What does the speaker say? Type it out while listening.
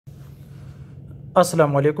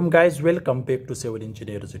Assalamu alaikum guys, welcome back to Civil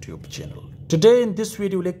Engineers YouTube channel. Today in this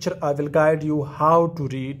video lecture I will guide you how to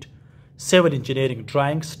read civil engineering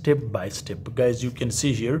drawing step by step. Guys, you can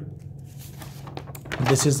see here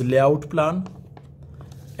this is layout plan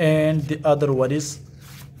and the other one is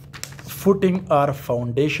footing or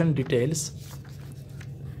foundation details.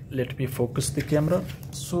 Let me focus the camera.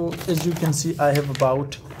 So as you can see I have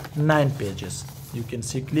about 9 pages. You can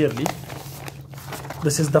see clearly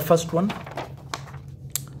this is the first one,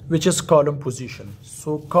 which is column position.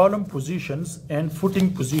 So column positions and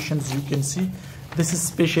footing positions, you can see this is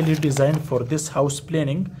specially designed for this house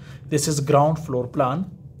planning. This is ground floor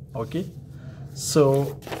plan. Okay,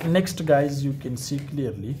 so next guys, you can see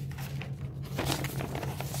clearly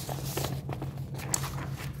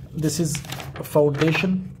this is a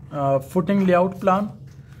foundation footing layout plan.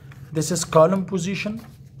 This is column position.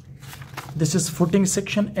 This is footing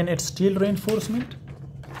section and its steel reinforcement.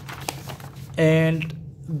 And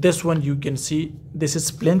this one you can see this is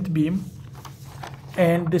plinth beam,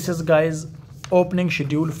 and this is guys opening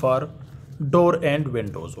schedule for door and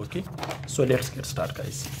windows. Okay, so let's get started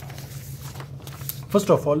guys. First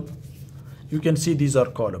of all, you can see these are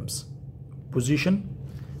columns. Position,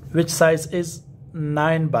 which size is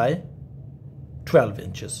 9 by 12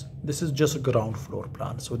 inches. This is just a ground floor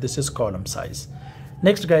plan, so this is column size.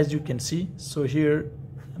 Next guys, you can see, so here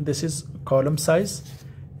this is column size.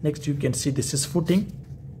 Next you can see this is footing,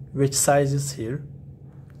 which size is here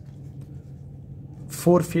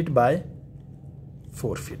 4 feet by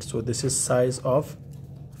 4 feet. So this is size of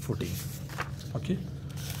footing. Okay,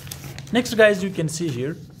 next guys, you can see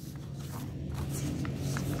here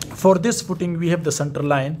for this footing we have the center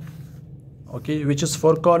line, okay, which is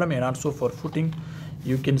for column and also for footing.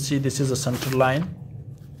 You can see this is a center line.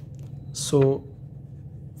 So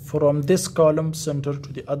from this column center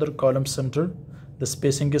to the other column center, the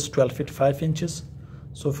spacing is 12 feet 5 inches.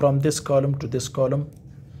 So from this column to this column,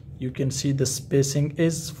 you can see the spacing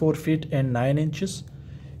is 4 feet and 9 inches.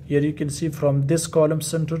 Here you can see from this column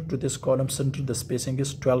center to this column center, the spacing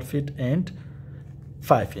is 12 feet and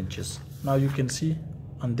 5 inches. Now you can see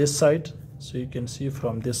on this side, so you can see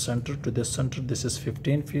from this center to this center, this is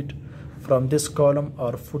 15 feet. From this column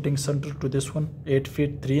or footing center to this one, 8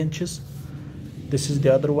 feet 3 inches. This is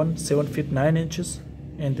the other one, 7 feet 9 inches.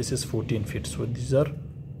 And this is 14 feet. So these are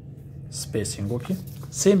spacing. Okay,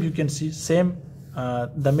 same you can see same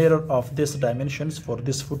the mirror of this dimensions for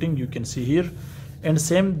this footing you can see here, and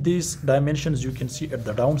same these dimensions you can see at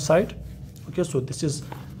the downside. Okay, so this is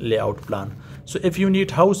layout plan. So if you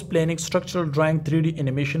need house planning, structural drawing, 3D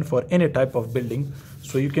animation for any type of building,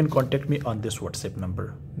 so you can contact me on this WhatsApp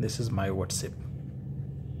number. This is my WhatsApp.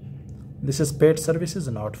 This is paid services,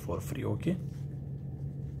 not for free. Okay,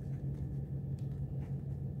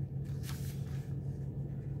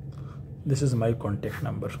 this is my contact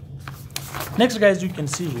number. Next guys, you can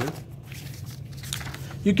see here,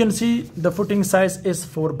 you can see the footing size is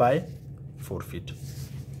 4 by 4 feet.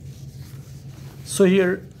 So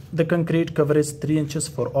here the concrete cover is 3 inches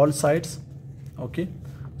for all sides. Okay,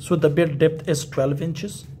 so the bed depth is 12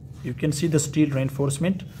 inches. You can see the steel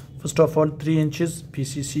reinforcement. First of all, 3 inches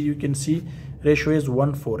PCC, you can see ratio is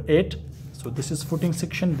 1:8. So this is footing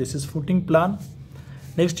section, this is footing plan.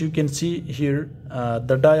 Next you can see here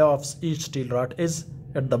the dia of each steel rod is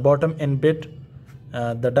at the bottom, and bed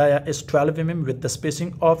the dia is 12 mm with the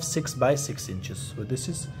spacing of 6 by 6 inches. So this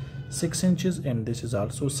is 6 inches and this is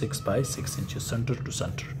also 6 by 6 inches center to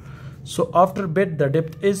center. So after bed the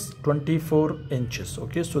depth is 24 inches.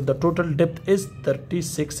 Okay, so the total depth is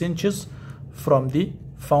 36 inches from the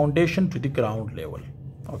foundation to the ground level.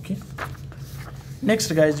 Okay,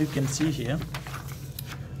 next guys, you can see here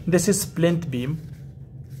this is plinth beam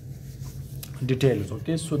details.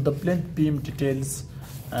 Okay, so the plinth beam details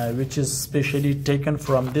which is specially taken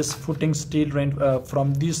from this footing steel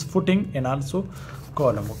from this footing and also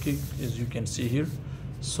column. Okay, as you can see here,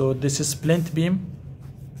 so this is plinth beam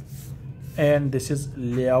and this is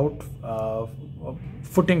layout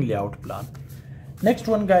footing layout plan. Next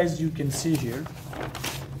one guys, you can see here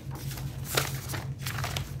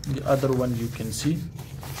the other one, you can see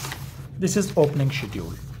this is opening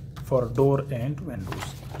schedule for door and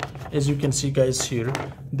windows. As you can see guys here,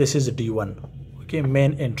 this is D1. Okay,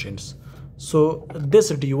 main entrance. So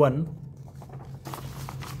this D1,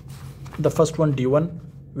 the first one D1,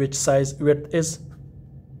 which size width is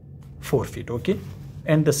 4 feet. Okay,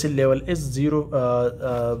 and the sill level is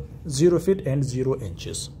 0 feet and 0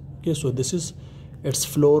 inches. Okay, so this is its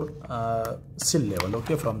floor sill level.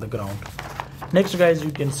 Okay, from the ground. Next guys,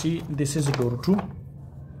 you can see this is door 2.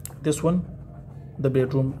 This one, the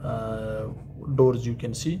bedroom doors you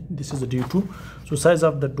can see. This is a D2. So size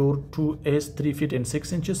of the door 2 is 3 feet and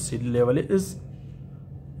 6 inches. Sea level is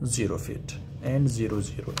 0 feet and 0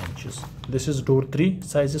 inches. This is door 3,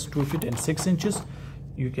 size is 2 feet and 6 inches.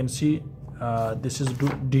 You can see this is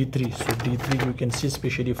D3. So D3 you can see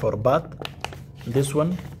especially for bath. This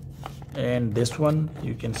one and this one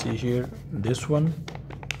you can see here, this one.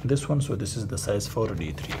 So this is the size for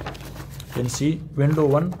D3. You can see window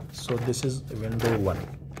 1. So this is window 1.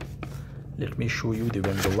 Let me show you the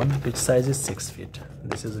window 1, which size is 6 feet.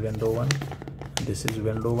 This is window 1. This is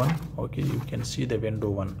window 1. Okay, you can see the window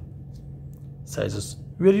 1 sizes.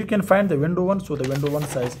 Where you can find the window 1. So the window 1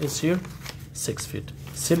 size is here 6 feet.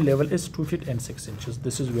 Sill level is 2 feet and 6 inches.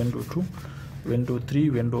 This is window 2, window 3,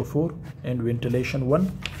 window 4, and ventilation 1,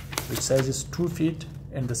 which size is 2 feet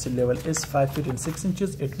and the sill level is 5 feet and 6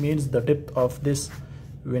 inches. It means the depth of this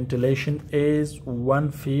ventilation is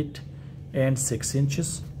 1 feet and 6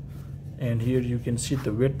 inches. And here you can see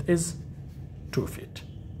the width is 2 feet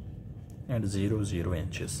and 0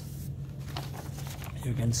 inches.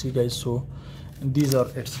 You can see, guys. So these are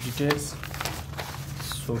its details.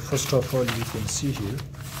 So first of all, you can see here,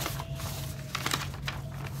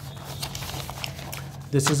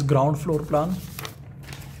 this is ground floor plan.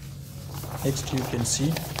 Next you can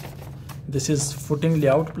see this is footing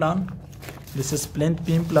layout plan. This is plinth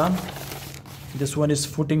beam plan. This one is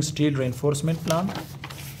footing steel reinforcement plan,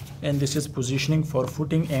 and this is positioning for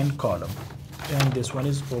footing and column, and this one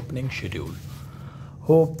is opening schedule.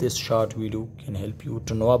 Hope this short video can help you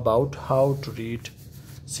to know about how to read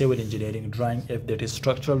civil engineering drawing, if that is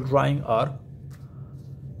structural drawing or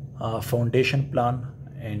foundation plan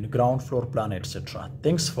and ground floor plan, etc.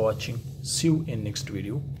 Thanks for watching. See you in next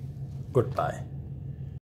video. Goodbye.